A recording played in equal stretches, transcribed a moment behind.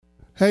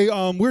Hey,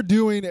 we're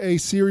doing a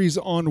series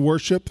on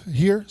worship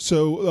here.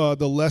 So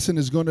the lesson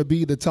is going to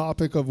be the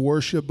topic of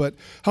worship. But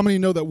how many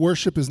know that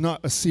worship is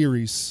not a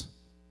series?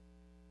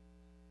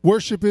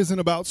 Worship isn't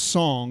about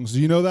songs. Do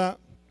you know that?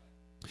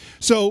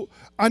 So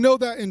I know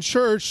that in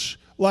church,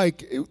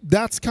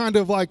 that's kind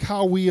of like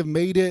how we have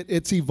made it.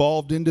 It's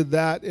evolved into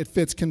that. It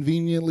fits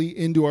conveniently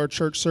into our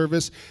church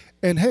service.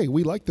 And hey,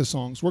 we like the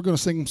songs. We're going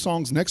to sing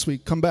songs next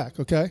week. Come back,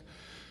 okay?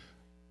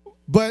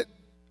 But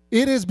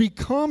it has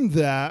become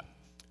that.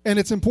 And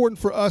it's important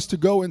for us to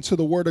go into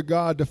the Word of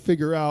God to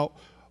figure out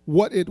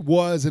what it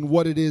was and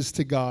what it is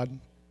to God.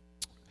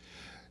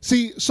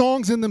 See,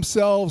 songs in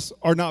themselves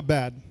are not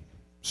bad.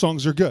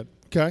 Songs are good,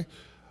 okay?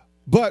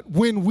 But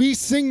when we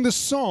sing the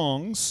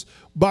songs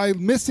by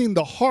missing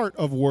the heart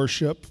of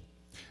worship,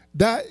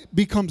 that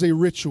becomes a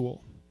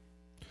ritual.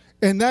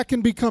 And that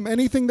can become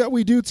anything that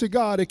we do to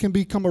God. It can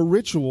become a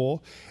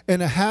ritual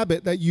and a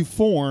habit that you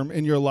form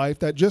in your life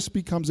that just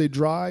becomes a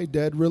dry,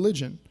 dead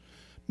religion.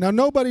 Now,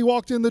 nobody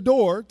walked in the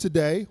door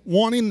today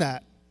wanting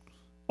that.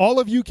 All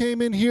of you came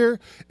in here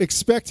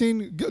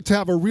expecting to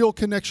have a real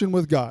connection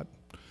with God.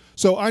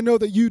 So I know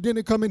that you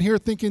didn't come in here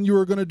thinking you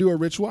were going to do a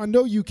ritual. I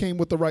know you came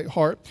with the right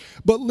heart.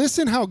 But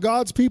listen how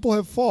God's people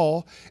have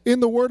fallen in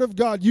the Word of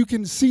God. You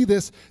can see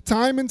this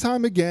time and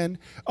time again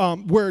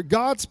where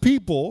God's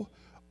people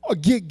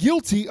get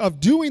guilty of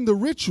doing the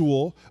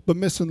ritual but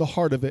missing the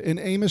heart of it. In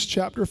Amos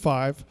chapter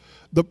 5,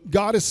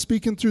 God is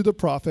speaking through the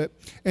prophet,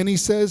 and he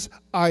says,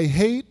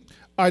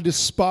 I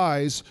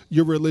despise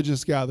your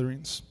religious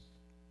gatherings.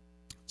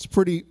 It's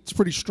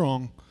pretty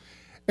strong.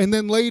 And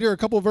then later, a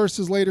couple of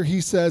verses later, he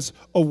says,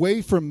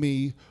 away from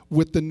me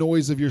with the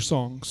noise of your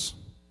songs.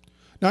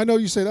 Now, I know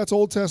you say that's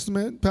Old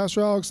Testament, Pastor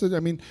Alex. I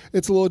mean,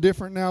 it's a little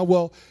different now.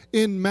 Well,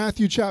 in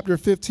Matthew chapter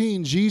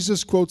 15,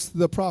 Jesus quotes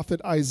the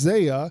prophet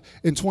Isaiah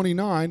in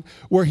 29,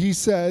 where he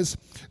says,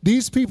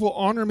 these people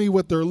honor me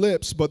with their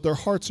lips, but their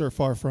hearts are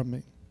far from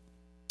me.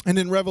 And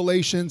in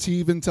Revelations,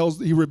 he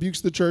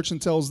rebukes the church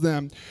and tells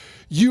them,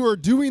 you are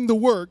doing the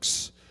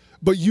works,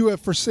 but you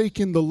have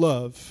forsaken the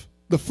love,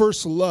 the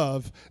first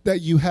love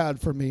that you had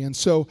for me. And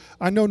so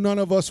I know none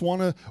of us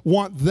want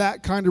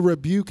that kind of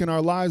rebuke in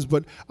our lives,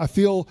 but I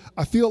feel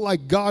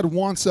like God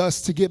wants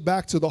us to get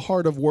back to the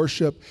heart of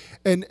worship.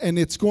 And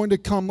it's going to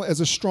come as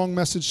a strong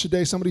message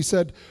today. Somebody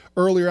said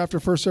earlier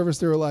after first service,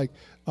 they were like,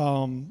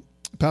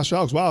 Pastor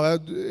Alex, wow,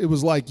 it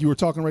was like you were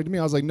talking right to me.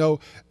 I was like, no,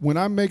 when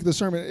I make the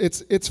sermon,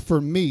 it's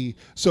for me.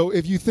 So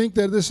if you think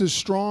that this is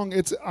strong,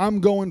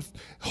 I'm going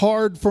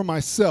hard for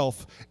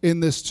myself in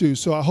this too.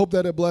 So I hope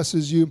that it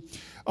blesses you.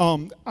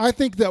 I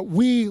think that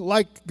we,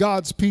 like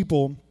God's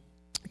people,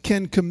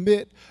 can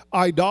commit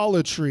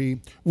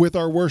idolatry with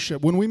our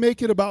worship. When we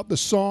make it about the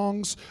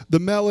songs, the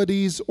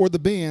melodies, or the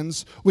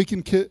bands, we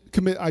can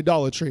commit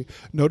idolatry.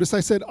 Notice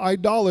I said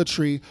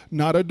idolatry,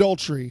 not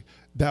adultery.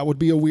 That would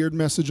be a weird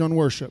message on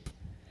worship.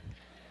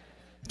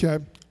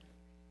 Okay?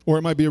 Or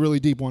it might be a really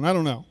deep one. I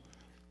don't know.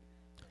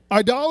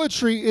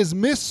 Idolatry is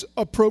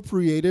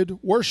misappropriated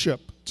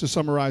worship, to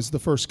summarize the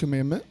first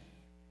commandment,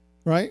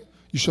 right?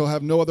 You shall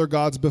have no other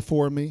gods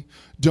before me.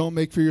 Don't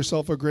make for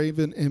yourself a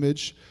graven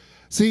image.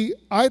 See,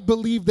 I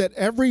believe that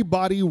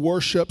everybody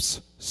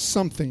worships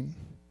something.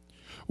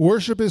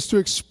 Worship is to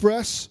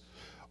express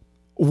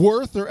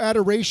worth or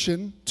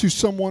adoration to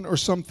someone or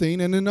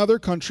something. And in other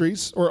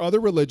countries or other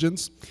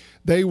religions,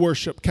 they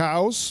worship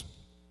cows.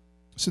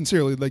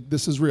 Sincerely, like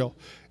this is real.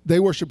 They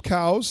worship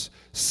cows,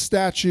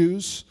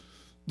 statues,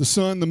 the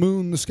sun, the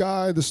moon, the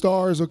sky, the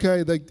stars,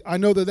 okay? I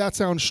know that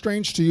sounds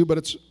strange to you, but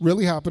it's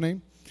really happening.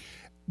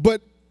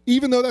 But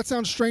even though that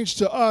sounds strange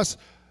to us,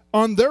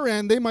 on their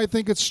end, they might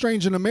think it's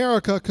strange in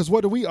America because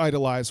what do we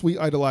idolize? We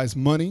idolize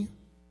money.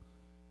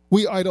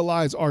 We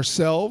idolize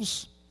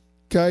ourselves,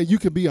 okay? You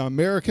could be an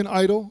American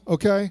idol,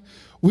 okay?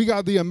 We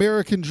got the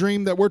American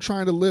dream that we're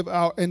trying to live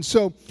out. And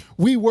so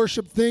we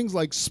worship things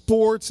like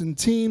sports and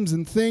teams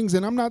and things.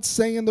 And I'm not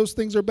saying those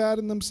things are bad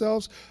in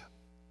themselves.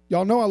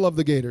 Y'all know I love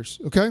the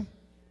Gators, okay?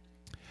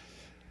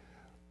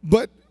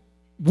 But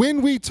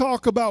when we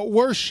talk about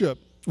worship,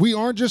 we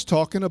aren't just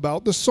talking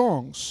about the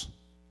songs.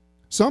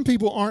 Some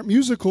people aren't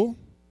musical,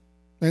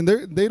 and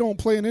they don't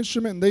play an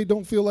instrument, and they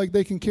don't feel like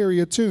they can carry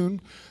a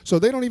tune, so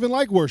they don't even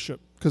like worship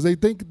because they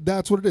think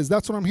that's what it is.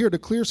 That's what I'm here to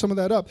clear some of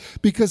that up,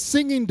 because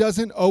singing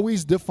doesn't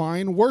always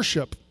define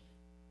worship.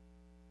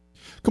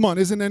 Come on,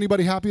 isn't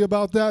anybody happy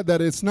about that?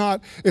 That it's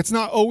not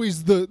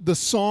always the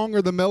song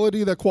or the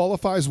melody that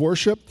qualifies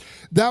worship.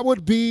 That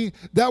would be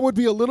a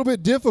little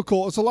bit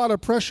difficult. It's a lot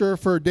of pressure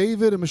for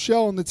David and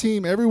Michelle and the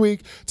team every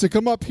week to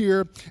come up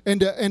here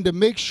and to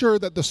make sure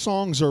that the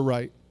songs are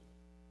right.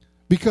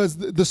 Because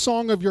the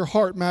song of your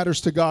heart matters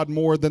to God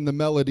more than the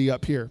melody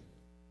up here.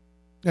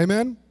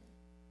 Amen?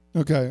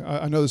 Okay,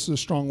 I know this is a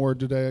strong word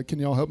today. Can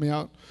y'all help me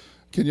out?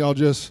 Can y'all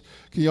just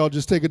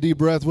take a deep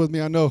breath with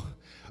me? I know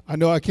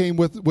I came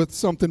with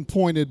something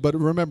pointed, but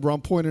remember,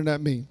 I'm pointing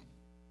at me.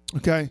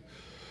 Okay?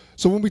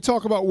 So when we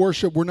talk about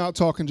worship, we're not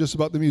talking just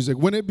about the music.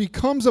 When it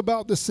becomes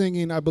about the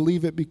singing, I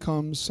believe it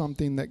becomes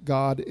something that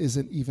God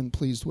isn't even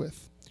pleased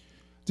with.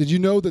 Did you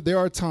know that there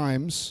are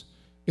times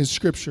in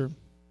Scripture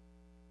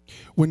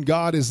when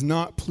God is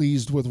not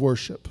pleased with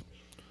worship.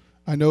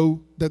 I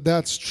know that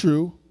that's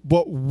true,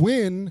 but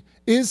when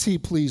is he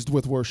pleased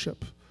with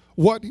worship?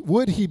 What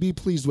would he be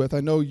pleased with?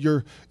 I know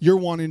you're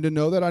wanting to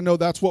know that. I know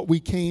that's what we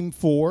came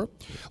for.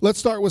 Let's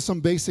start with some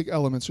basic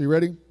elements. Are you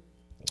ready?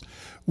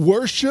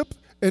 Worship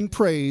and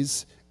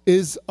praise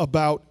is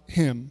about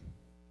him.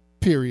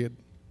 Period.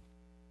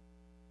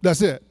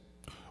 That's it.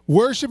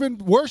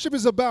 Worship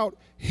is about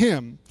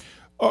him.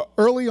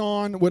 Early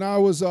on, when I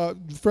was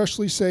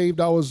freshly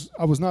saved, I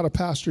was not a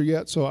pastor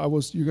yet,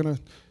 so you're gonna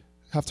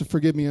have to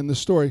forgive me in this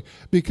story,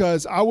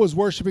 because I was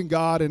worshiping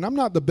God, and I'm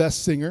not the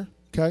best singer.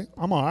 Okay,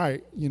 I'm all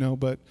right,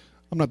 but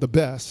I'm not the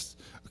best.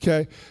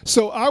 Okay,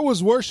 so I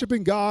was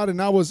worshiping God, and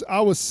I was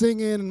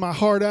singing my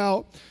heart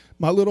out,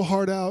 my little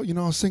heart out. I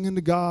was singing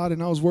to God,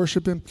 and I was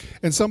worshiping.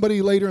 And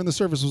somebody later in the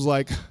service was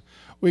like,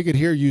 "We could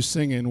hear you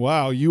singing.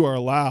 Wow, you are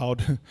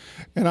loud."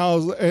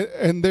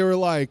 And they were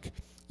like,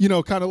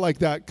 kind of like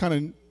that, kind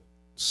of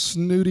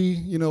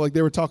snooty, like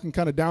they were talking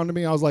kind of down to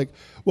me. I was like,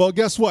 "Well,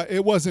 guess what?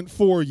 It wasn't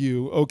for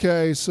you.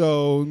 Okay,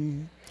 so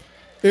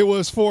it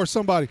was for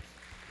somebody."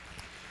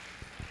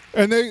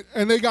 And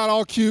they got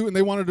all cute, and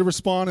they wanted to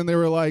respond, and they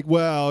were like,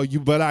 "Well,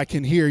 but I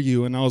can hear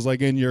you." And I was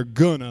like, "And you're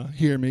gonna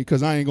hear me,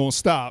 because I ain't gonna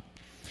stop."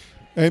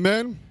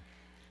 Amen.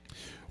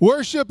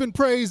 Worship and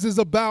praise is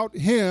about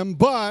him,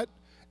 but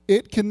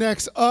it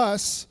connects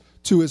us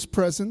to his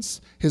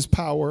presence, his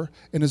power,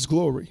 and his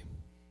glory.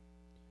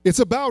 It's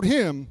about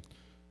him,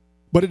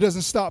 but it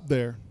doesn't stop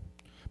there,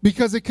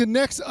 because it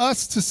connects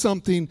us to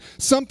something.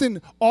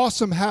 Something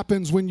awesome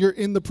happens when you're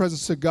in the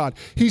presence of God.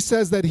 He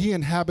says that he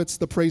inhabits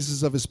the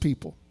praises of his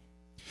people.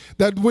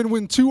 That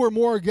when two or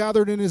more are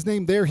gathered in his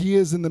name, there he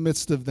is in the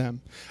midst of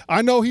them.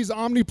 I know he's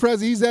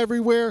omnipresent, he's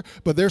everywhere,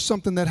 but there's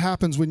something that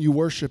happens when you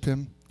worship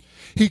him.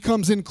 He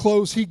comes in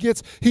close, he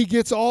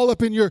gets all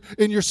up in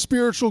your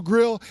spiritual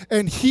grill,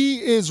 and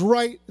he is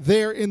right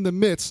there in the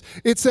midst.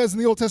 It says in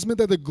the Old Testament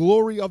that the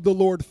glory of the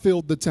Lord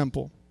filled the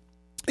temple.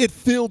 It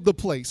filled the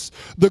place,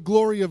 the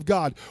glory of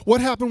God.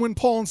 What happened when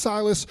Paul and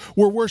Silas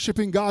were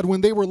worshiping God when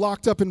they were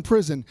locked up in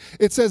prison?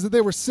 It says that they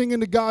were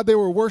singing to God, they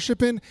were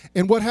worshiping,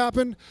 and what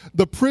happened?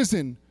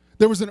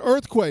 There was an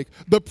earthquake.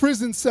 The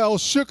prison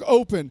cells shook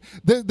open.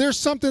 There's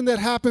something that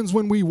happens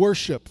when we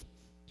worship.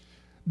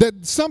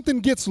 That something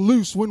gets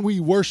loose when we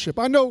worship.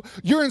 I know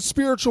you're in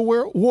spiritual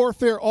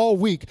warfare all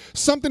week.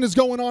 Something is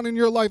going on in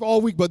your life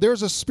all week, but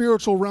there's a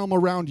spiritual realm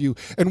around you.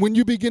 And when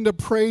you begin to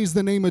praise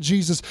the name of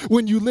Jesus,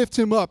 when you lift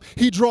him up,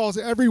 he draws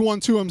everyone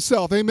to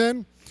himself.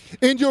 Amen?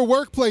 In your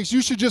workplace,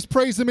 you should just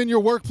praise him in your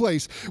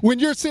workplace. When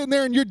you're sitting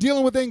there and you're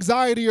dealing with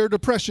anxiety or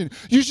depression,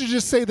 you should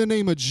just say the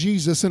name of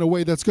Jesus in a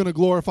way that's going to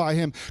glorify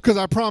him. Because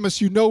I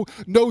promise you, no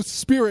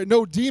spirit,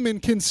 no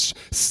demon can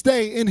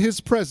stay in his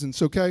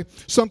presence, okay?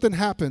 Something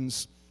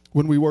happens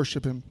when we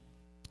worship him.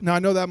 Now, I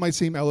know that might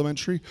seem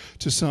elementary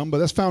to some, but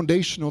that's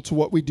foundational to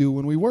what we do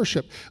when we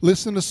worship.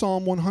 Listen to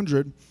Psalm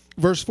 100,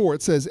 verse 4.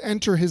 It says,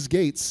 "Enter his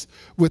gates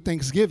with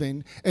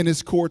thanksgiving and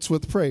his courts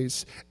with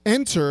praise."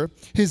 Enter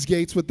his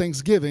gates with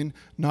thanksgiving,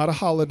 not a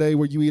holiday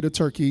where you eat a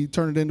turkey,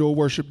 turn it into a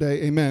worship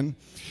day. Amen.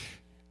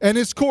 And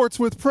his courts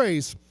with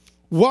praise.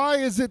 Why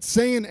is it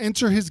saying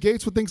enter his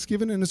gates with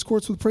thanksgiving and his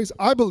courts with praise?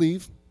 I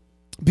believe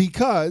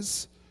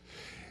because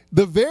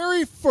the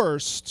very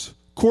first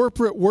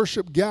corporate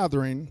worship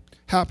gathering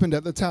happened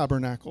at the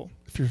tabernacle.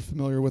 If you're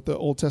familiar with the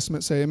Old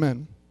Testament, say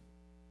amen.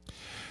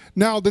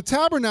 Now, the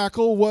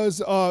tabernacle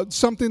was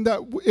something that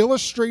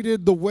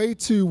illustrated the way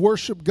to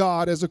worship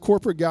God as a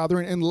corporate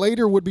gathering, and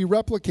later would be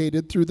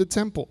replicated through the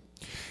temple.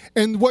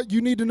 And what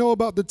you need to know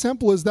about the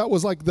temple is that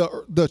was like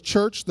the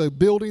church, the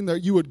building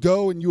that you would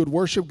go and you would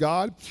worship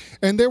God,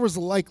 and there was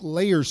like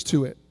layers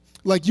to it.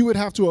 Like you would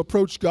have to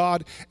approach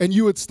God, and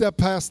you would step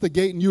past the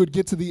gate, and you would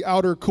get to the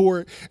outer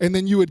court, and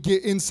then you would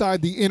get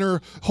inside the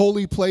inner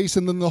holy place,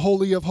 and then the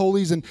Holy of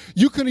Holies. And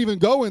you couldn't even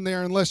go in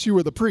there unless you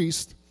were the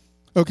priest,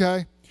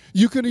 okay?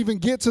 You couldn't even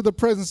get to the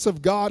presence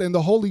of God in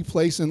the holy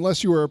place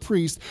unless you were a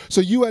priest. So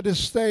you had to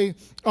stay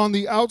on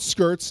the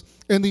outskirts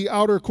and the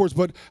outer courts.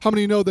 But how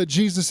many know that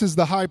Jesus is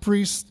the high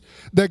priest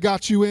that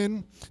got you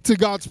in to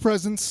God's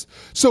presence?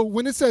 So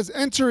when it says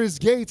enter his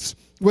gates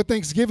with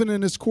thanksgiving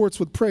and his courts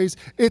with praise,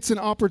 it's an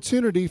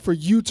opportunity for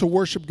you to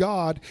worship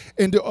God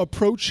and to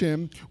approach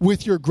him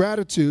with your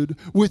gratitude,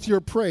 with your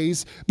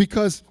praise,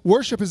 because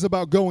worship is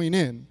about going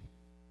in.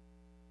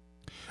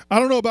 I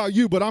don't know about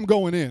you, but I'm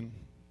going in.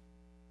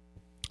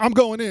 I'm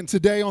going in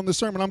today on the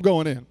sermon. I'm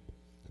going in,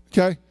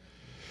 okay?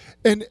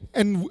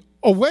 And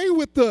away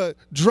with the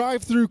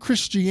drive-through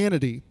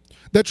Christianity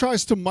that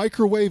tries to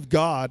microwave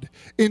God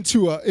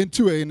into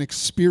an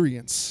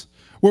experience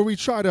where we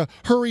try to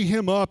hurry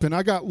him up, and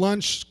I got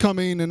lunch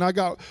coming, and I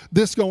got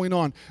this going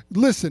on.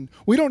 Listen,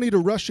 we don't need to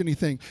rush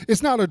anything.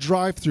 It's not a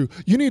drive-through.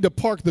 You need to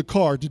park the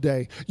car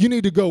today. You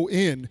need to go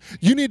in.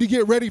 You need to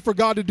get ready for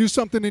God to do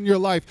something in your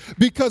life,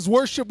 because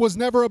worship was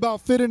never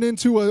about fitting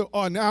into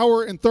an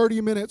hour and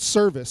 30-minute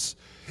service.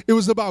 It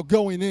was about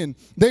going in.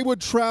 They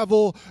would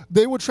travel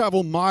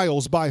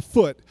miles by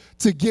foot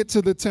to get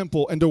to the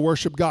temple and to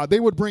worship God. They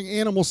would bring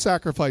animal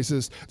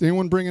sacrifices. Did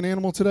anyone bring an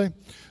animal today?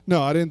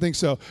 No, I didn't think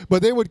so.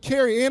 But they would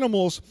carry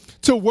animals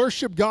to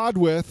worship God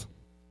with.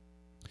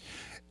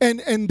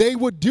 And they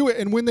would do it.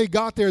 And when they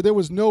got there, there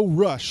was no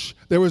rush.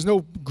 There was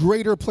no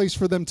greater place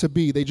for them to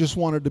be. They just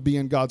wanted to be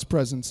in God's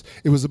presence.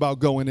 It was about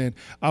going in.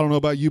 I don't know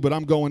about you, but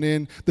I'm going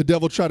in. The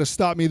devil tried to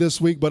stop me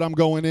this week, but I'm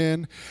going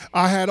in.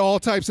 I had all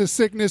types of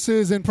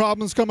sicknesses and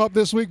problems come up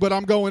this week, but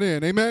I'm going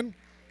in. Amen?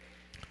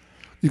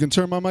 You can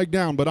turn my mic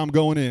down, but I'm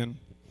going in.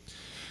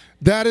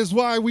 That is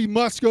why we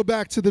must go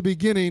back to the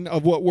beginning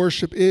of what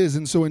worship is.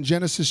 And so in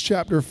Genesis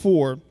chapter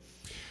 4,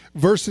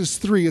 verses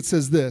 3, it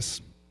says this.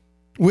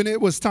 When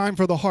it was time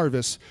for the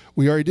harvest,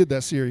 we already did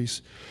that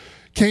series,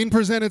 Cain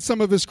presented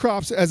some of his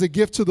crops as a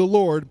gift to the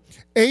Lord.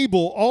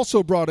 Abel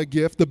also brought a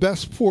gift, the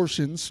best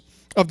portions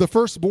of the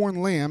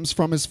firstborn lambs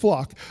from his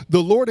flock.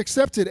 The Lord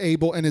accepted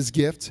Abel and his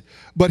gift,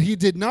 but he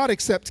did not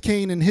accept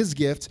Cain and his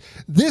gift.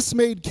 This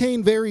made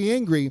Cain very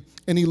angry,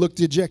 and he looked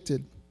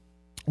dejected.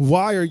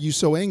 Why are you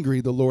so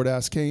angry? The Lord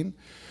asked Cain.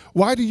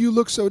 Why do you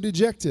look so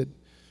dejected?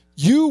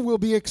 You will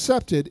be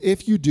accepted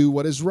if you do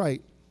what is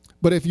right.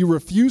 But if you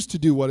refuse to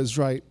do what is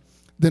right,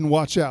 then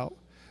watch out.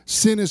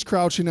 Sin is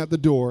crouching at the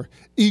door,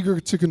 eager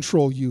to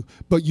control you,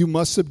 but you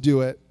must subdue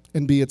it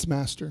and be its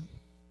master.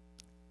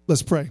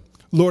 Let's pray.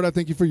 Lord, I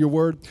thank you for your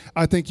word.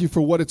 I thank you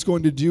for what it's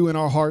going to do in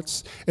our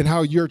hearts and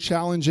how you're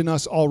challenging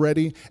us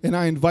already. And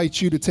I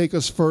invite you to take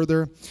us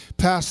further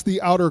past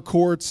the outer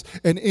courts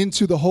and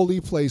into the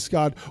holy place,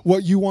 God.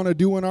 What you want to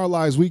do in our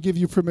lives, we give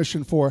you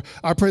permission for.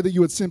 I pray that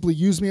you would simply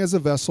use me as a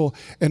vessel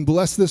and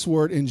bless this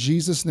word in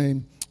Jesus'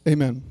 name.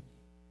 Amen.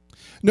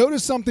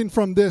 Notice something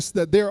from this,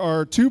 that there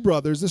are two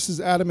brothers. This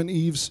is Adam and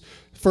Eve's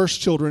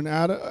first children.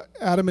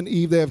 Adam and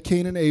Eve, they have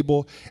Cain and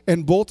Abel,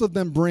 and both of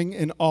them bring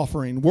an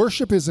offering.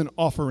 Worship is an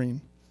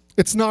offering.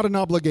 It's not an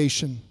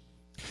obligation.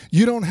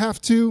 You don't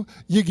have to,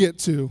 you get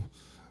to.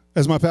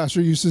 As my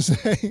pastor used to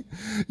say,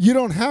 you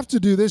don't have to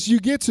do this,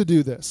 you get to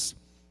do this.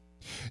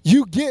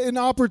 You get an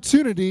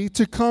opportunity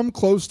to come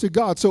close to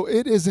God. So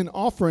it is an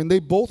offering. They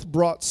both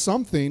brought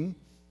something.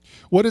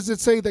 What does it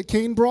say that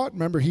Cain brought?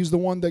 Remember, he's the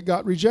one that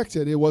got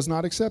rejected. It was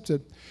not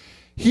accepted.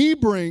 He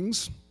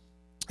brings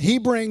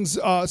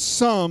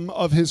some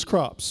of his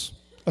crops.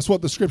 That's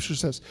what the scripture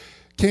says.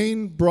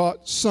 Cain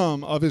brought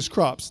some of his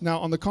crops. Now,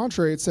 on the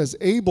contrary, it says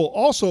Abel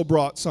also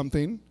brought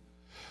something,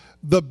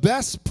 the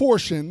best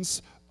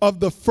portions of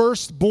the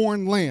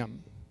firstborn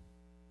lamb.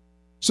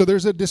 So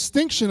there's a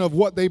distinction of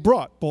what they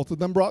brought. Both of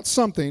them brought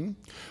something.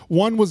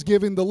 One was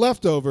giving the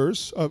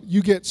leftovers,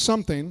 you get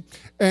something,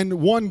 and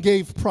one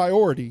gave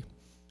priority.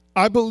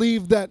 I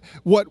believe that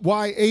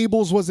why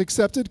Abel's was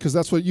accepted, because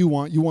that's what you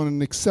want. You want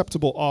an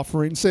acceptable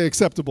offering. Say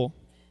acceptable.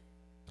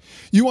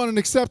 You want an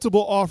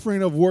acceptable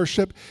offering of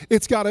worship.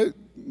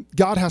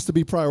 God has to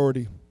be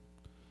priority.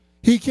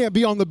 He can't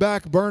be on the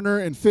back burner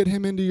and fit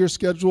him into your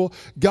schedule.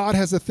 God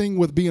has a thing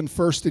with being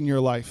first in your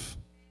life.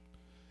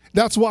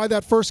 That's why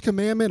that first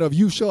commandment of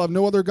you shall have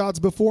no other gods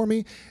before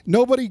me,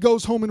 nobody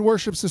goes home and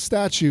worships a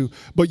statue,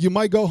 but you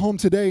might go home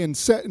today and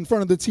sit in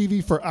front of the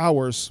TV for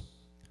hours.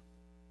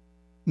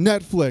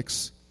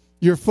 Netflix,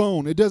 your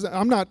phone.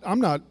 I'm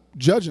not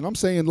judging. I'm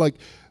saying, like,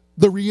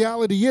 the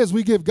reality is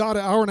we give God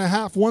an hour and a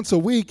half once a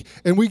week,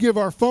 and we give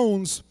our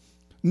phones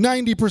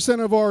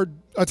 90% of our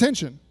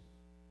attention.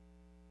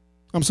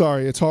 I'm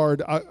sorry, it's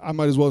hard. I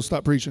might as well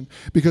stop preaching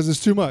because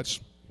it's too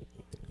much.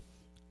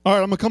 All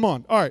right, I'm going to come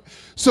on. All right.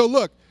 So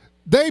look,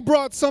 they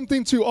brought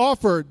something to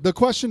offer. The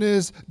question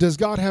is, does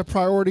God have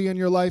priority in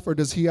your life, or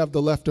does he have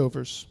the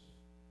leftovers?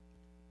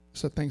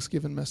 It's a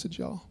Thanksgiving message,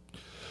 y'all.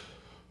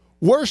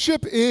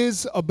 Worship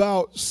is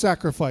about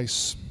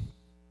sacrifice.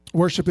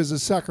 Worship is a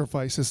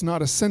sacrifice. It's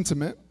not a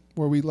sentiment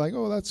where we like,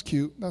 oh, that's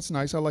cute. That's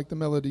nice. I like the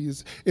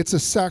melodies. It's a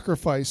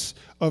sacrifice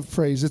of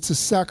praise. It's a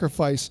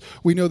sacrifice.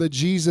 We know that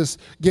Jesus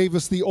gave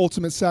us the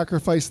ultimate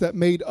sacrifice that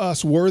made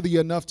us worthy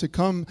enough to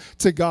come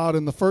to God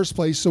in the first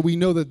place. So we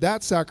know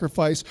that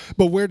sacrifice,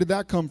 but where did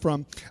that come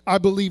from? I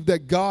believe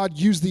that God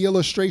used the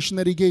illustration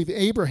that he gave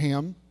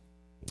Abraham.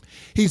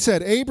 He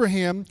said,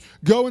 Abraham,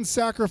 go and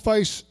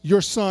sacrifice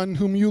your son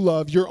whom you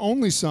love, your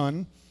only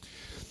son,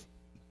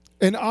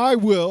 and I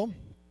will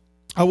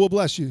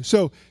bless you.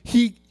 So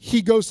he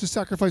goes to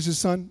sacrifice his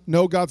son.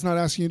 No, God's not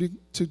asking you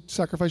to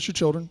sacrifice your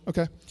children.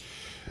 Okay.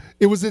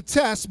 It was a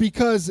test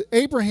because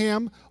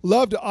Abraham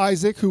loved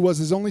Isaac, who was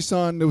his only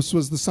son. This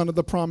was the son of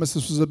the promise.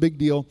 This was a big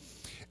deal.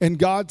 And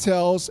God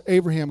tells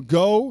Abraham,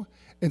 go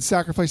and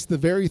sacrifice the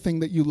very thing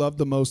that you love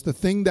the most, the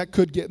thing that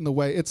could get in the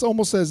way. It's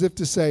almost as if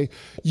to say,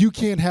 you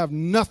can't have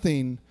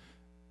nothing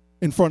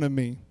in front of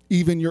me,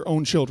 even your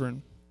own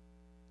children.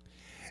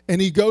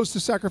 And he goes to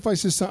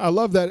sacrifice his son. I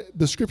love that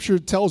the scripture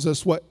tells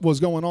us what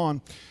was going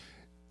on.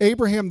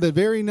 Abraham, the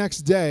very next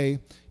day,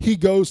 he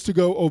goes to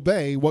go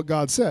obey what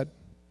God said.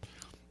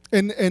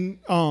 And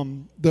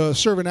the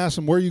servant asked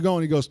him, where are you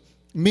going? He goes,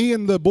 me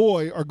and the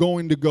boy are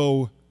going to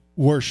go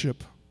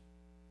worship.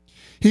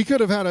 He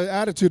could have had an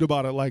attitude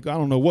about it like, I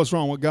don't know, what's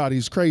wrong with God?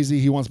 He's crazy.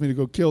 He wants me to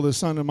go kill this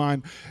son of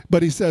mine.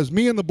 But he says,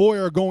 me and the boy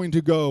are going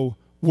to go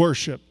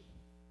worship.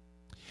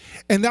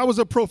 And that was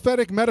a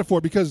prophetic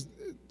metaphor because,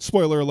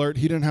 spoiler alert,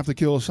 he didn't have to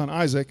kill his son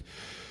Isaac.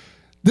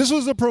 This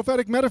was a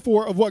prophetic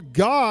metaphor of what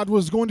God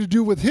was going to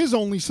do with his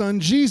only son,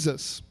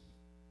 Jesus.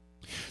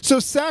 So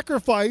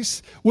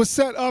sacrifice was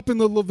set up in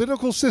the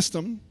Levitical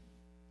system.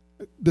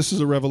 This is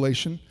a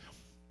revelation.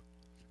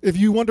 If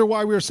you wonder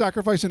why we were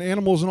sacrificing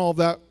animals and all of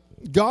that,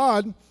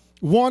 God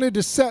wanted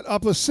to set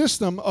up a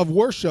system of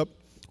worship,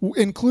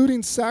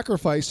 including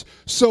sacrifice,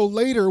 so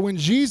later when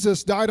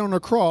Jesus died on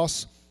a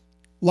cross,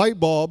 light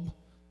bulb,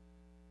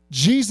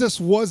 Jesus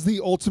was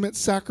the ultimate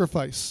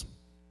sacrifice.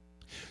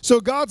 So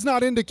God's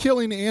not into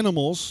killing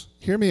animals.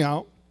 Hear me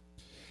out.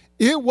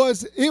 It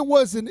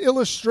was an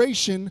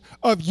illustration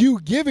of you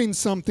giving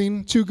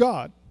something to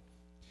God.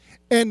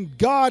 And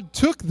God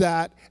took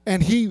that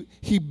and he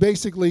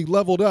basically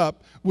leveled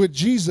up with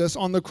Jesus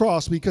on the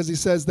cross because he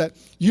says that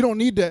you don't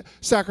need to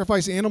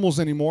sacrifice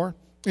animals anymore.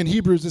 In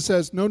Hebrews, it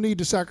says no need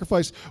to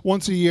sacrifice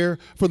once a year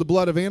for the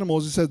blood of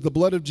animals. It says the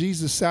blood of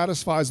Jesus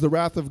satisfies the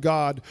wrath of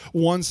God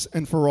once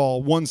and for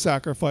all. One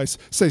sacrifice.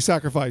 Say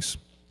sacrifice.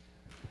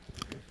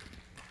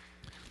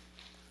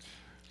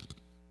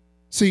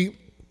 See,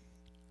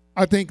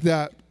 I think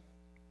that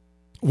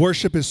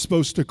worship is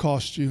supposed to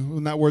cost you.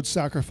 And that word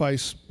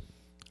sacrifice,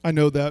 I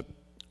know that.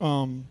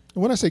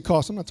 When I say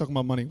cost, I'm not talking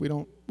about money. We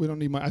don't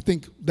need money. I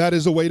think that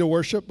is a way to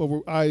worship, but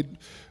we're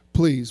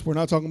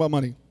not talking about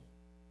money.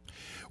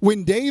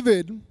 When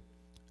David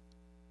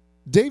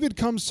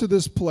comes to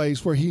this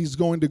place where he's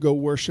going to go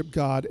worship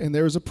God, and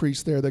there's a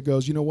priest there that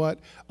goes, you know what?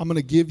 I'm going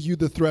to give you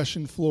the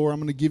threshing floor. I'm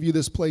going to give you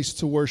this place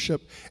to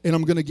worship, and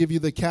I'm going to give you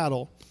the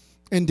cattle.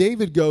 And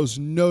David goes,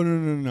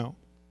 no.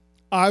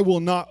 I will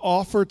not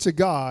offer to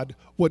God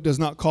what does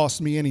not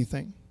cost me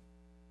anything.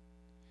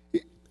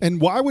 And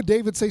why would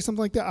David say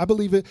something like that? I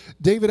believe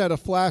David had a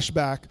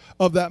flashback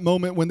of that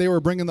moment when they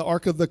were bringing the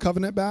Ark of the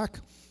Covenant back,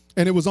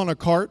 and it was on a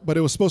cart, but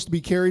it was supposed to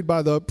be carried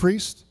by the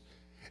priest.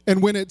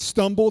 And when it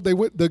stumbled,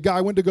 the guy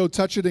went to go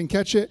touch it and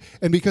catch it,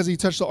 and because he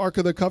touched the Ark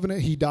of the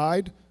Covenant, he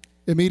died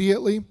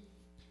immediately.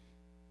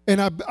 And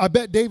I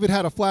bet David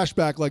had a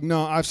flashback like,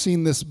 no, I've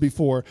seen this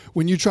before.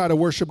 When you try to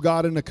worship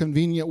God in a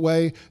convenient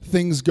way,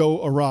 things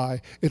go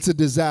awry. It's a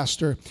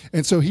disaster.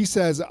 And so he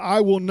says, I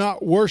will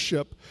not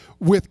worship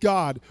with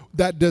God.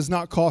 That does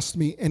not cost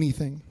me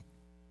anything.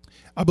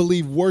 I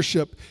believe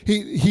worship,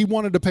 he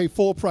wanted to pay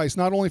full price,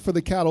 not only for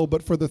the cattle,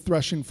 but for the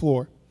threshing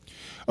floor.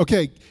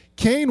 Okay,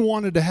 Cain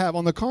wanted to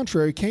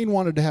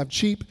have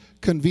cheap,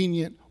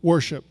 convenient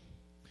worship.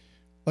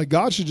 Like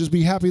God should just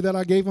be happy that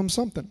I gave him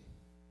something.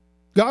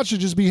 God should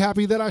just be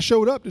happy that I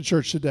showed up to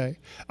church today.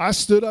 I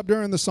stood up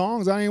during the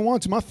songs. I didn't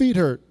want to. My feet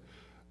hurt.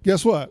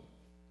 Guess what?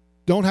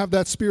 Don't have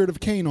that spirit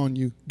of Cain on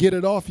you. Get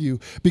it off you,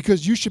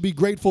 because you should be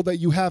grateful that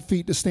you have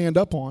feet to stand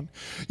up on.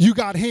 You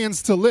got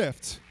hands to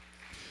lift.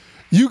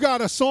 You got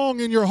a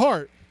song in your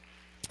heart.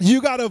 You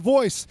got a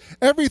voice.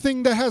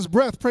 Everything that has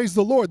breath, praise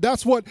the Lord.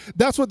 That's what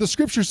the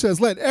scripture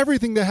says. Let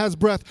everything that has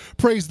breath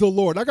praise the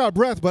Lord. I got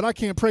breath, but I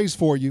can't praise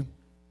for you.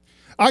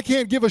 I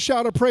can't give a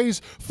shout of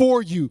praise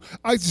for you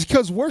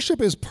because worship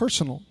is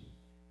personal.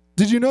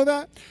 Did you know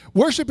that?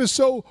 Worship is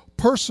so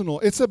personal.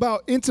 It's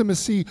about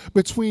intimacy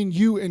between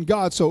you and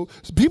God. So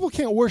people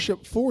can't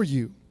worship for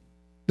you.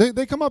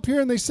 They come up here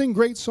and they sing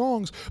great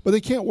songs, but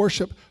they can't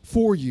worship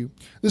for you.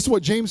 This is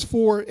what James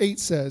 4:8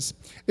 says.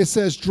 It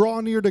says, draw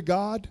near to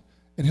God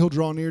and he'll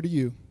draw near to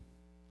you.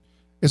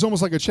 It's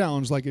almost like a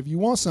challenge. Like if you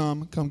want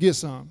some, come get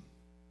some.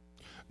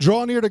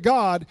 Draw near to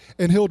God,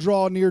 and he'll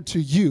draw near to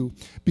you.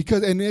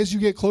 And as you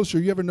get closer,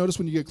 you ever notice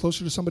when you get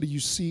closer to somebody, you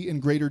see in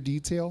greater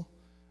detail?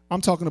 I'm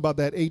talking about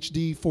that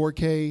HD,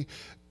 4K,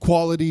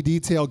 quality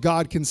detail.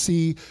 God can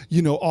see,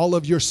 all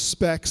of your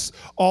specks,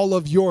 all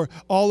of your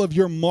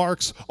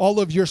marks, all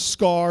of your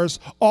scars,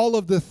 all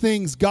of the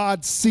things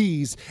God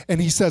sees.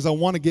 And he says, I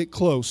want to get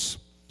close.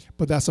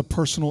 But that's a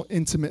personal,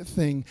 intimate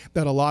thing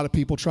that a lot of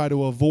people try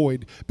to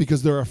avoid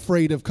because they're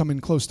afraid of coming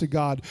close to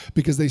God,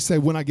 because they say,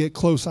 when I get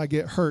close, I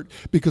get hurt,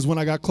 because when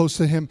I got close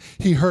to him,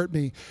 he hurt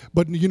me.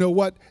 But you know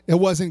what? It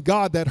wasn't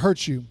God that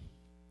hurt you.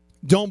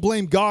 Don't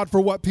blame God for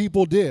what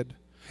people did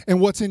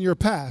and what's in your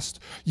past.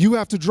 You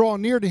have to draw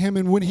near to him,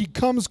 and when he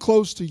comes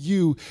close to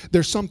you,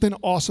 there's something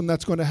awesome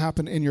that's going to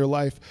happen in your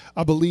life.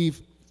 I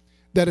believe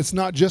that it's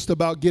not just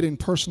about getting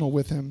personal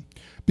with him,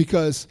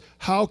 because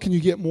how can you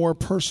get more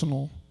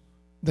personal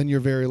than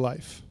your very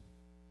life?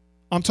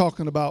 I'm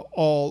talking about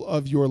all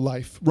of your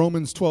life.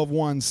 Romans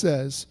 12:1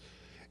 says,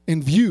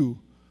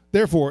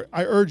 therefore,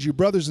 I urge you,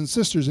 brothers and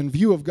sisters, in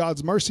view of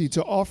God's mercy,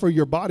 to offer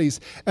your bodies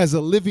as a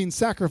living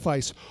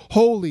sacrifice,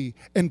 holy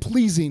and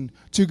pleasing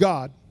to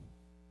God.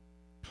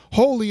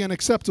 Holy and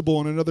acceptable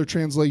in another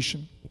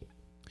translation.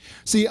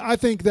 See, I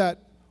think that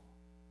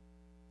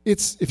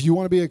if you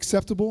want to be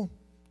acceptable,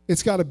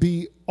 it's got to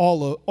be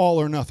all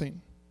or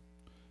nothing.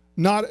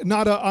 Not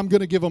I'm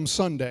going to give them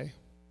Sunday.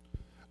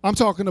 I'm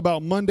talking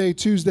about Monday,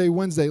 Tuesday,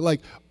 Wednesday.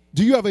 Like,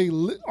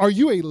 are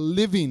you a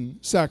living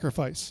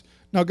sacrifice?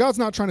 Now, God's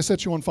not trying to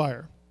set you on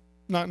fire,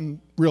 not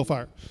in real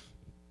fire.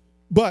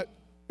 But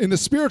in the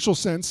spiritual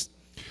sense,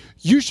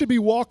 you should be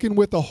walking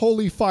with a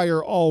holy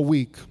fire all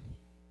week.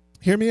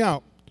 Hear me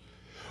out.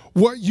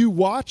 What you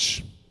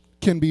watch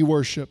can be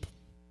worship.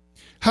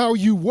 How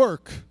you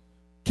work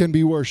can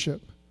be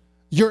worship.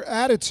 Your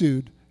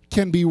attitude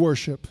can be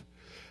worship.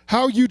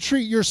 How you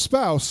treat your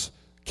spouse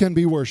can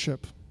be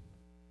worship.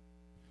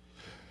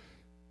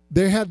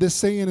 They had this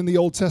saying in the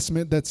Old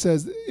Testament that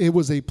says it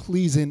was a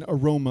pleasing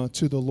aroma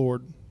to the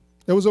Lord.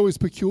 That was always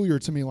peculiar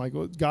to me, like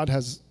God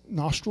has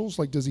nostrils,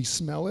 like does he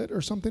smell it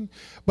or something?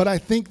 But I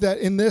think that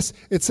in this,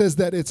 it says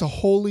that it's a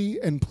holy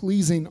and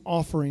pleasing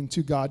offering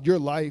to God. Your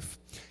life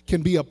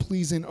can be a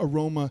pleasing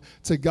aroma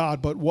to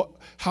God, but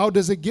how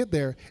does it get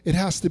there? It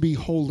has to be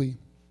holy.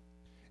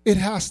 It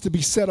has to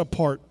be set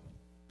apart.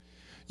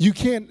 You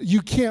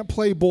can't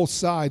play both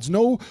sides.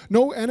 No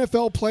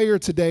NFL player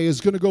today is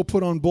going to go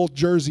put on both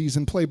jerseys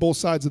and play both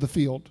sides of the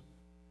field.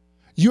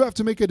 You have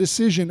to make a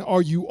decision.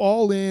 Are you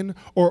all in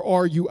or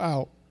are you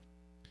out?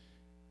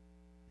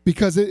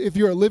 Because if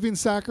you're a living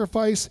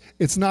sacrifice,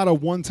 it's not a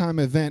one-time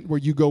event where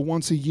you go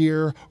once a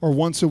year or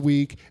once a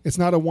week. It's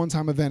not a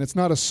one-time event. It's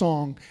not a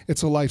song.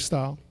 It's a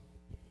lifestyle.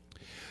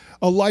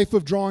 A life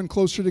of drawing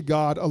closer to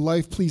God, a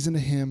life pleasing to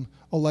him,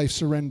 a life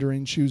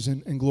surrendering,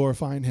 choosing, and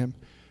glorifying him.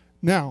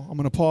 Now, I'm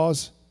going to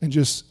pause and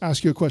just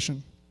ask you a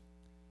question.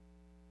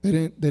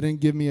 They didn't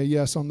give me a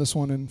yes on this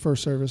one in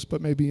first service,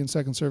 but maybe in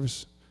second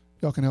service,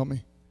 y'all can help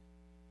me.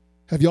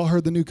 Have y'all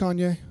heard the new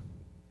Kanye?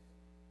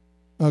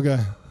 Okay.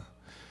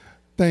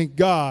 Thank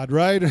God,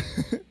 right?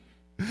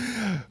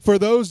 For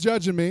those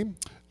judging me,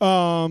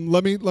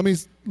 let me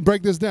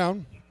break this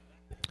down.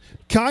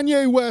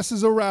 Kanye West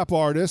is a rap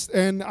artist,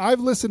 and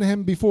I've listened to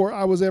him before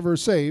I was ever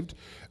saved.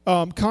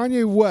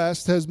 Kanye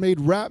West has made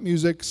rap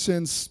music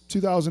since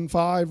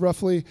 2005,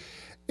 roughly,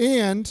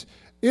 and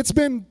it's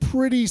been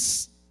pretty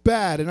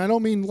bad. And I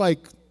don't mean like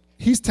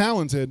he's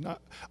talented.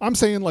 I'm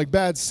saying like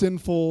bad,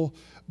 sinful,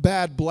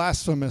 bad,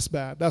 blasphemous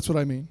bad. That's what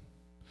I mean.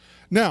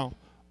 Now,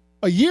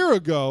 a year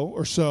ago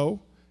or so,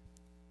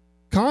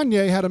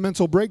 Kanye had a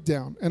mental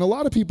breakdown, and a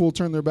lot of people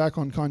turned their back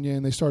on Kanye,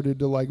 and they started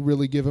to like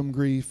really give him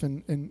grief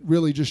and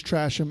really just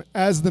trash him,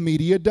 as the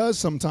media does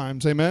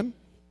sometimes. Amen?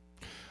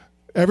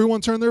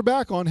 Everyone turned their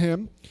back on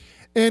him,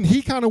 and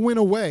he kind of went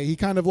away. He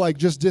kind of like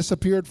just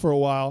disappeared for a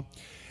while.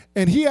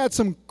 And he had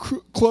some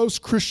close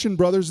Christian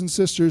brothers and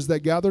sisters that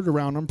gathered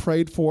around him,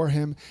 prayed for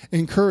him,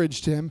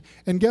 encouraged him.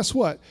 And guess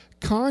what?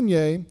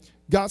 Kanye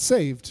got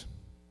saved.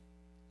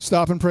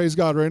 Stop and praise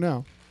God right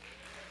now.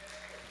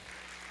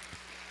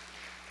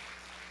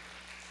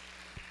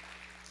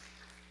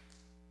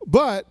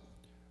 But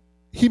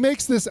he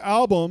makes this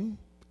album,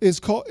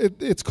 it's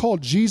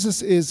called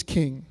Jesus is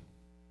King.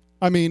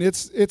 I mean,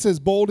 it's as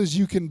bold as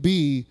you can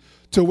be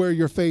to wear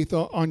your faith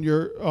on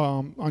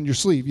your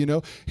sleeve. You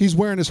know, he's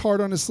wearing his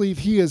heart on his sleeve.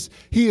 He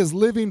is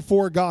living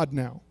for God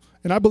now,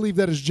 and I believe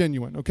that is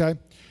genuine. Okay,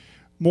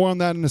 more on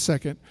that in a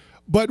second.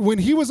 But when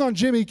he was on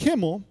Jimmy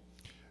Kimmel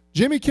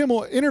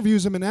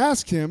interviews him and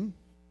asks him,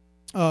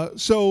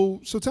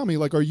 so tell me,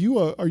 like, are you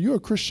a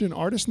Christian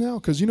artist now?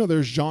 Because you know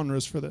there's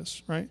genres for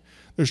this, right?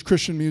 There's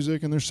Christian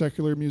music and there's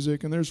secular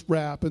music and there's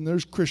rap and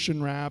there's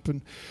Christian rap.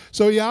 And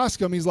so he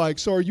asked him, he's like,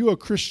 so are you a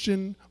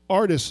Christian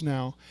artist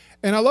now?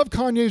 And I love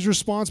Kanye's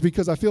response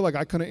because I feel like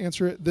I couldn't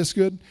answer it this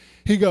good.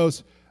 He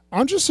goes,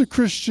 I'm just a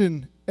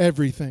Christian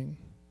everything.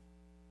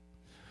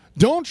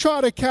 Don't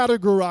try to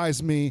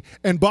categorize me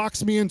and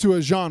box me into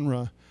a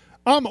genre.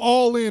 I'm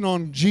all in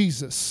on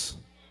Jesus.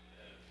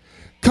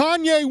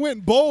 Kanye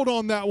went bold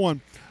on that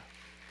one.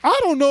 I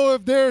don't know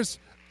if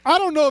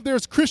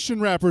there's Christian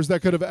rappers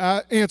that could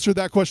have answered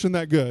that question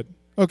that good,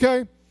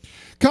 okay?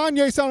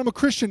 Kanye said, I'm a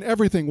Christian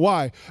everything.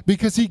 Why?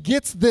 Because he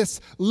gets this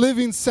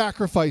living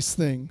sacrifice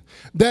thing,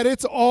 that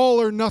it's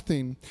all or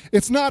nothing.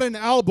 It's not an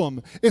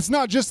album. It's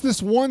not just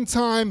this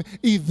one-time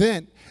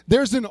event.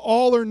 There's an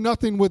all or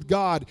nothing with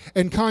God.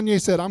 And Kanye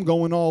said, I'm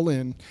going all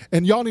in.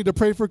 And y'all need to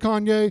pray for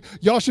Kanye.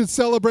 Y'all should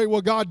celebrate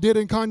what God did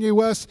in Kanye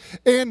West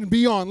and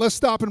beyond. Let's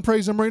stop and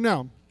praise him right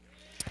now.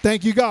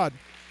 Thank you, God.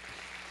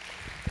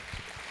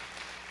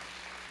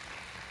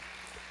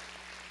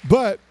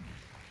 But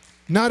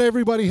not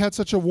everybody had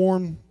such a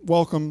warm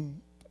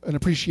welcome and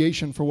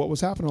appreciation for what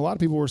was happening. A lot of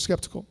people were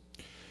skeptical.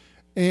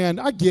 And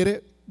I get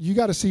it. You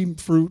got to see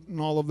fruit and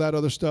all of that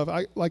other stuff.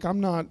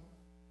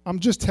 I'm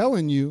just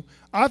telling you,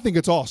 I think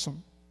it's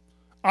awesome.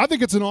 I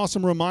think it's an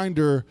awesome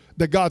reminder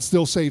that God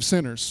still saves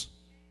sinners,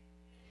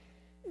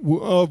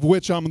 of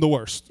which I'm the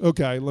worst.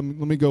 Okay, let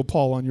me go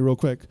Paul on you real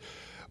quick.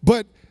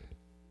 But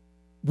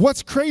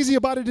what's crazy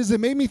about it is it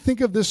made me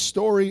think of this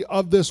story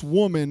of this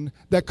woman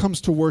that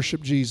comes to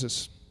worship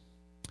Jesus.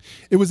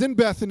 It was in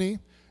Bethany.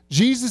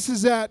 Jesus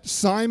is at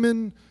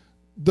Simon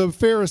the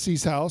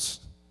Pharisee's house.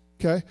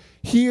 Okay,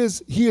 he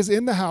is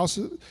in the house.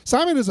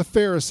 Simon is a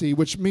Pharisee,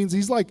 which means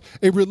he's like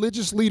a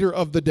religious leader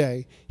of the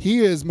day. He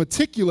is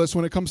meticulous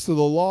when it comes to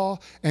the law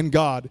and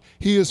God.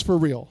 He is for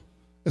real.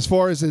 As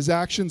far as his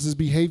actions, his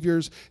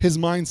behaviors, his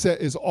mindset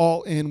is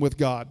all in with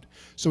God.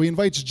 So he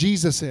invites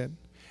Jesus in.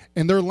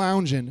 and they're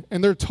lounging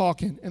and they're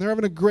talking and they're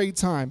having a great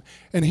time.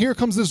 And here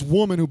comes this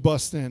woman who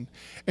busts in,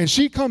 and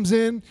she comes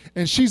in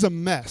and she's a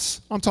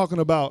mess. I'm talking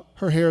about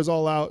her hair is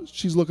all out.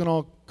 She's looking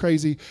all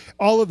crazy,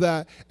 all of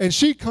that. And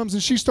she comes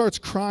and she starts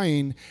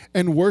crying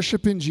and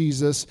worshiping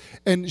Jesus.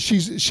 And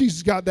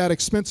she's got that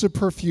expensive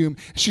perfume.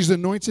 She's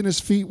anointing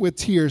his feet with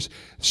tears.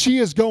 She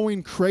is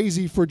going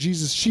crazy for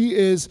Jesus. She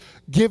is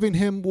giving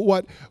him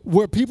what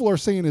people are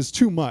saying is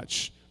too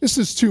much. This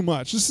is too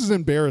much. This is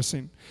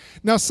embarrassing.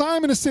 Now,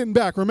 Simon is sitting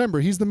back. Remember,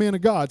 he's the man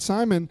of God.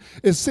 Simon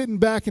is sitting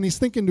back and he's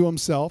thinking to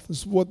himself, this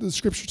is what the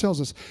scripture tells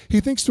us.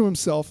 He thinks to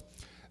himself,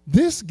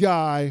 this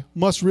guy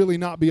must really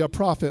not be a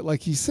prophet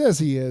like he says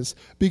he is,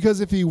 because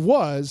if he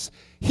was,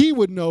 he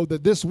would know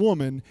that this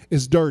woman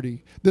is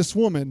dirty. This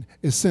woman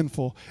is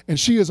sinful, and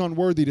she is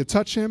unworthy to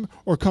touch him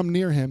or come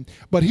near him.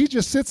 But he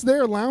just sits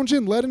there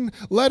lounging,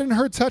 letting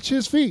her touch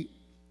his feet.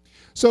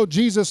 So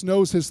Jesus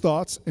knows his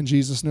thoughts, and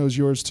Jesus knows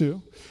yours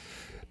too.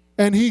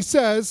 And he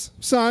says,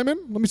 Simon,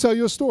 let me tell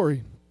you a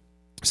story.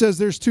 He says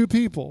there's two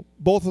people.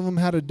 Both of them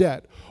had a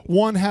debt.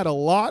 One had a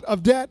lot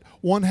of debt.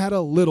 One had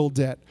a little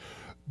debt.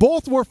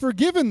 Both were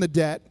forgiven the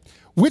debt.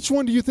 Which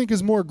one do you think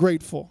is more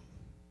grateful?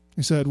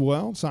 He said,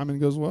 well, Simon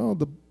goes, well,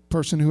 the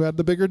person who had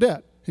the bigger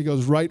debt. He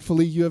goes,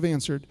 rightfully you have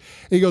answered.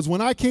 He goes,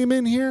 when I came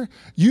in here,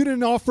 you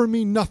didn't offer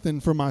me nothing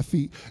for my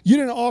feet. You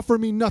didn't offer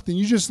me nothing.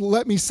 You just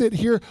let me sit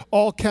here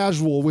all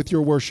casual with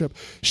your worship.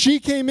 She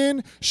came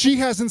in, she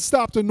hasn't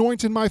stopped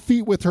anointing my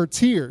feet with her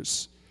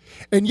tears.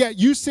 And yet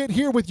you sit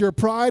here with your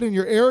pride and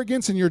your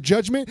arrogance and your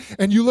judgment,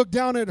 and you look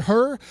down at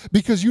her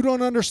because you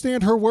don't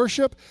understand her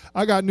worship.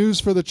 I got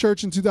news for the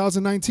church in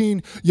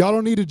 2019. Y'all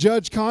don't need to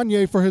judge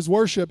Kanye for his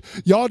worship.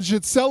 Y'all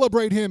should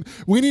celebrate him.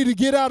 We need to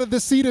get out of the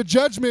seat of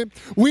judgment.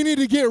 We need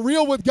to get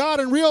real with God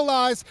and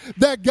realize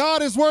that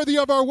God is worthy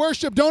of our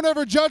worship. Don't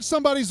ever judge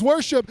somebody's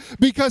worship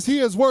because he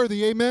is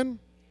worthy. Amen?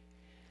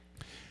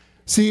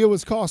 See, it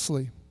was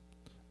costly.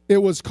 It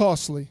was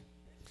costly.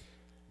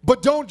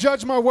 But don't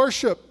judge my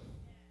worship.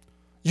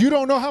 You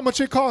don't know how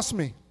much it cost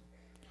me.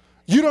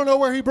 You don't know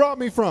where he brought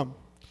me from.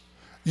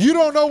 You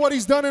don't know what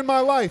he's done in my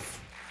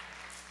life.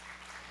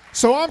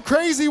 So I'm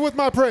crazy with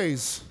my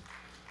praise.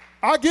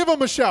 I give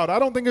him a shout. I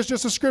don't think it's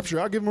just a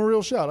scripture. I give him a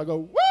real shout. I go,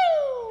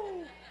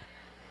 woo!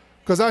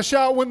 Because I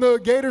shout when the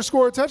Gators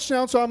score a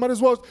touchdown, so I might as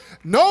well.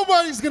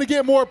 Nobody's going to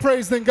get more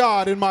praise than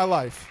God in my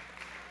life.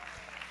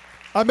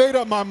 I made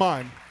up my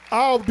mind.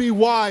 I'll be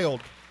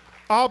wild.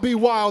 I'll be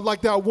wild like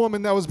that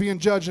woman that was being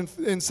judged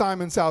in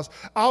Simon's house.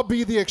 I'll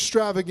be the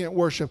extravagant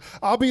worship.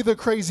 I'll be the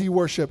crazy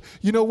worship.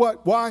 You know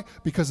what? Why?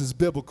 Because it's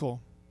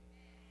biblical.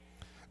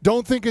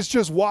 Don't think it's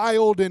just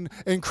wild and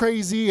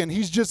crazy and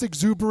he's just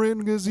exuberant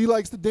because he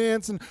likes to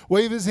dance and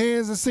wave his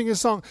hands and sing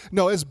his song.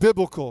 No, it's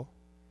biblical.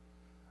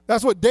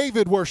 That's what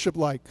David worshiped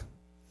like.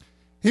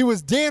 He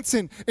was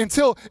dancing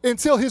until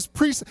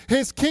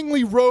his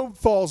kingly robe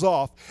falls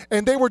off,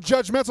 and they were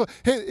judgmental.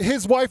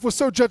 His wife was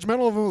so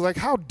judgmental of him, was like,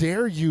 how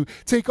dare you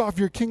take off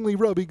your kingly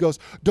robe? He goes,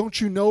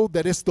 don't you know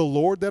that it's the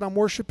Lord that I'm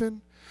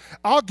worshiping?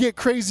 I'll get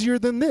crazier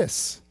than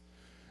this.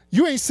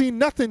 You ain't seen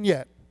nothing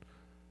yet.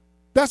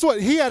 That's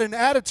what, he had an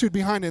attitude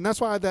behind it, and that's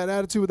why I had that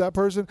attitude with that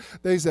person.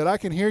 They said, I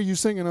can hear you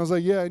singing. I was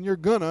like, yeah, and you're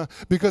gonna,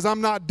 because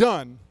I'm not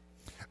done.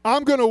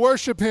 I'm gonna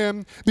worship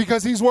him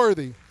because he's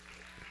worthy.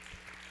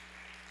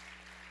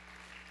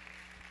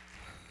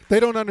 They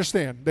don't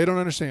understand. They don't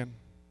understand.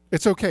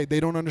 It's okay. They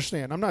don't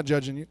understand. I'm not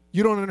judging you.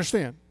 You don't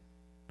understand.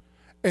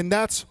 And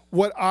that's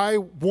what I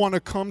want to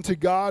come to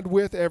God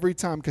with every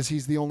time, because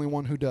he's the only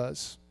one who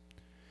does.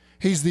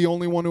 He's the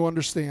only one who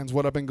understands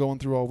what I've been going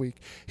through all week.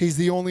 He's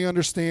the only one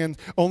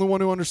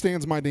who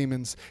understands my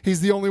demons.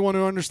 He's the only one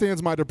who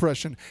understands my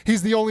depression.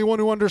 He's the only one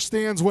who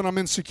understands when I'm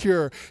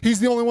insecure. He's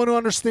the only one who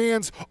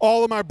understands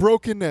all of my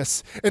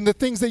brokenness and the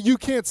things that you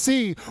can't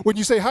see. When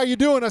you say, how you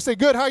doing? I say,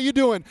 good, how you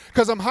doing?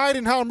 Because I'm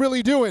hiding how I'm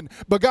really doing.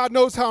 But God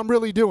knows how I'm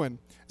really doing.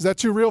 Is that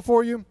too real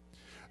for you?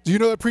 Do you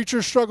know that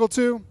preachers struggle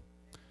too?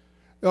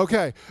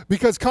 Okay,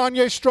 because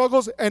Kanye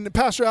struggles and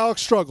Pastor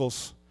Alex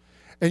struggles.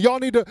 And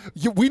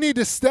we need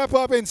to step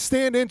up and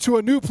stand into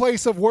a new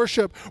place of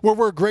worship where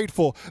we're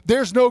grateful.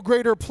 There's no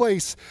greater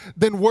place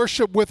than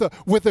worship with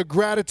a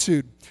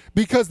gratitude,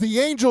 because the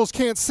angels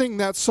can't sing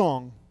that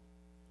song.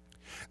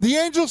 The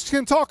angels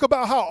can talk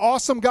about how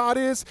awesome God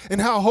is and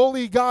how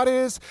holy God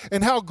is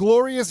and how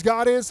glorious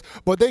God is,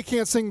 but they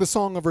can't sing the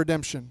song of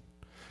redemption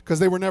because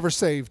they were never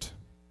saved.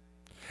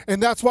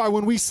 And that's why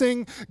when we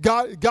sing,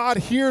 God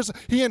hears,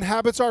 he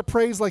inhabits our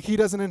praise like he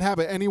doesn't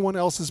inhabit anyone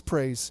else's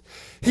praise.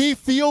 He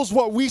feels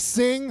what we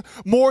sing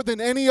more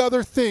than any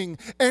other thing,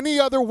 any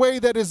other way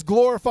that is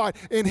glorified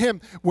in him.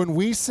 When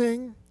we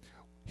sing,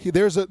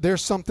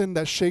 there's something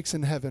that shakes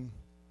in heaven.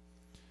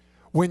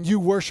 When you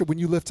worship, when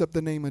you lift up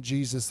the name of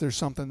Jesus, there's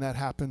something that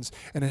happens,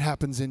 and it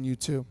happens in you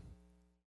too.